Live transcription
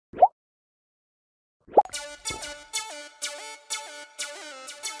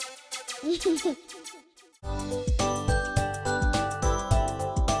Hello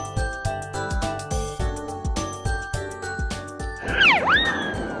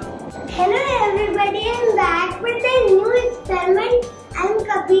everybody, I'm back with a new experiment. I'm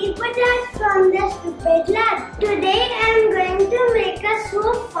Kabir Bajaj from the Stupid Lab. Today I'm going to make a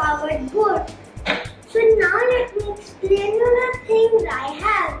soap-powered boat. So now let me explain you the things I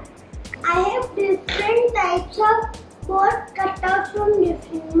have. I have different types of board cutouts from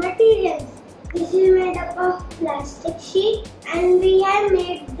different materials. This is made up of plastic sheet, and we have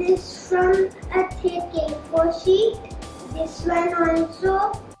made this from a thick A4 sheet. This one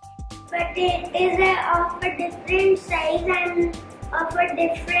also, but it is of a different size and of a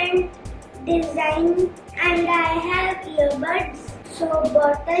different design. And I have earbuds, soap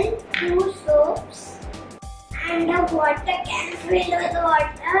bottle, 2 soaps, and a water can filled with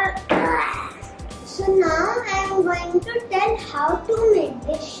water. So now I am going to tell how to make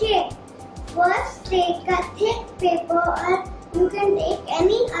this shape. First, take a thick paper, or you can take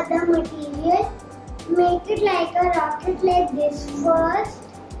any other material. Make it like a rocket like this first,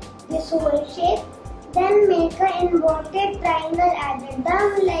 this whole shape. Then make an inverted triangle at the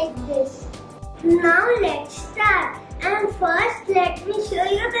down like this. Now let's start. And first let me show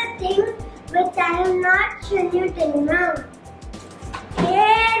you the thing which I have not shown you till now.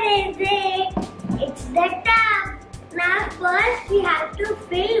 Here is it. It's the tub. Now first we have to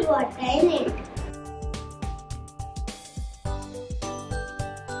fill water in it.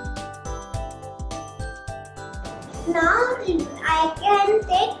 Now I can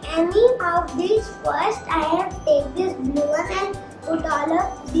take any of these first. I have taken this blue one and put all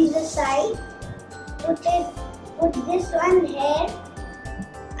of these aside. Put this one here.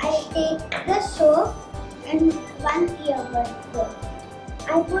 I take the soap and one earbud first.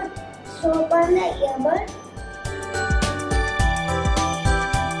 I put soap on the earbud.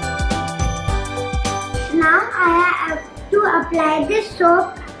 Now I have to apply this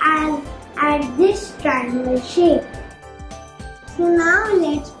soap at this triangle shape. So now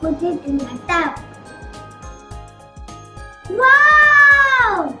let's put it in the tub.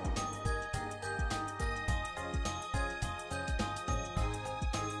 Wow!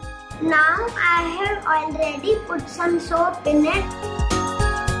 Now I have already put some soap in it.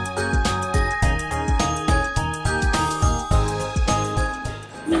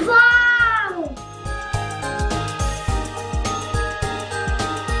 Wow!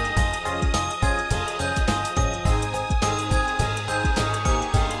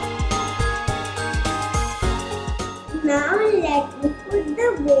 Now let me put the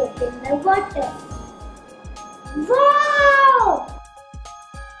boat in the water. Wow!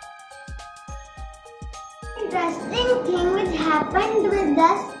 Interesting thing which happened with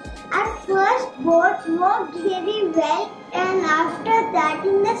us. At first boat worked very well, and after that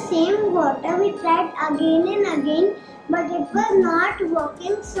in the same water we tried again and again, but it was not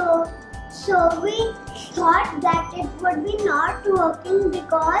working. So we thought that it would be not working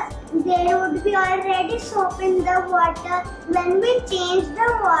because there would be already soap in the water. When we changed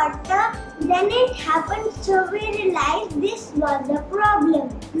the water, then it happened, so we realized this was the problem.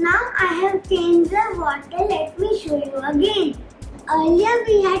 Now I have changed the water. Let me show you again. Earlier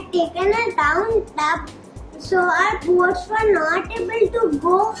we had taken a down tub, so our boats were not able to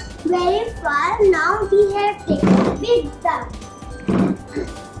go very far. Now we have taken a big tub.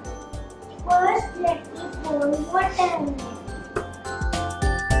 First, let me pour water in it.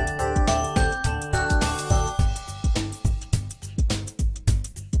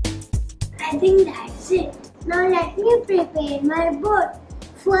 I think that's it. Now let me prepare my boat.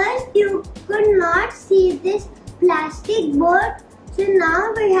 First, you could not see this plastic boat. So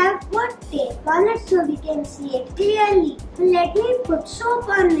now we have put tape on it so we can see it clearly. Let me put soap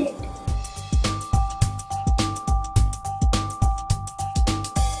on it.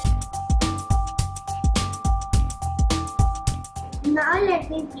 Now let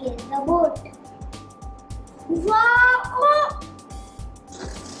me place the boat. Wow! Oh!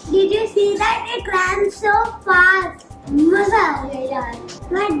 Did you see that? It ran so fast. Maza aa gaya yaar.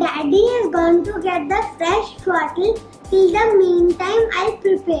 My daddy has gone to get the fresh bottle. Till the meantime, I'll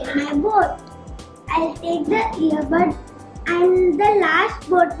prepare my boat. I'll take the earbud, and the last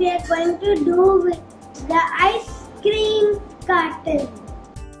boat we are going to do with the ice cream carton.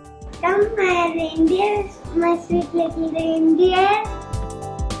 Come my reindeers, my sweet little reindeer.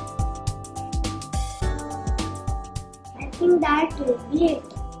 I think that will be it.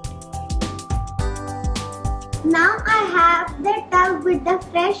 Now I have the tub with the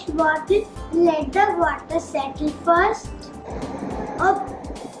fresh bottle. Let the water settle first. Up.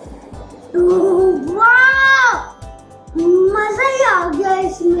 Wow! मजा ही आ गया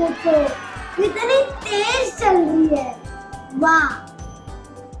इस इसमें तो कितनी तेज चल रही है। वाह!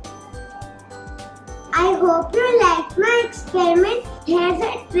 I hope you like my experiment. Here's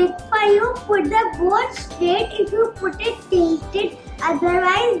a trick for you. Put the boat straight if you put it tilted.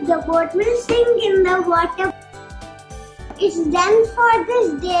 Otherwise, the boat will sink in the water. It's done for this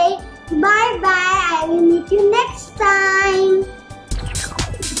day. Bye bye. I will meet you next time.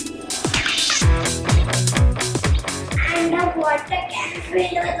 And the water can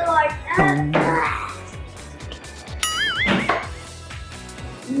fill with water.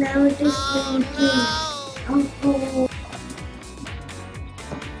 Now it is sinking. Oh.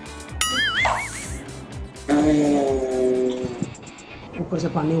 ऊपर से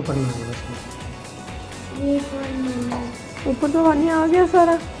पानी ऊपर नहीं आएगा इसमें। ऊपर तो पानी आ गया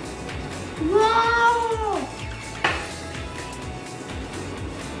सारा। Wow!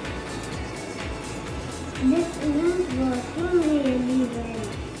 This isn't working really well.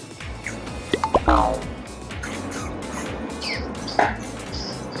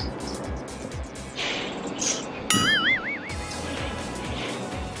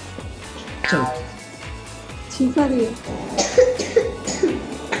 चल ठीक आ रही है।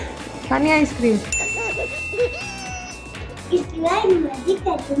 खानी आइसक्रीम। It's like magic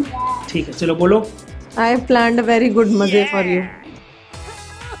करूँगा। ठीक है, चलो बोलो। I have planned a very good मजे for you.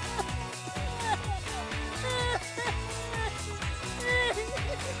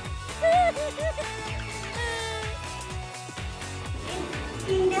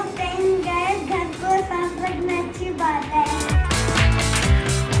 घर को साफ रखना अच्छी बात है।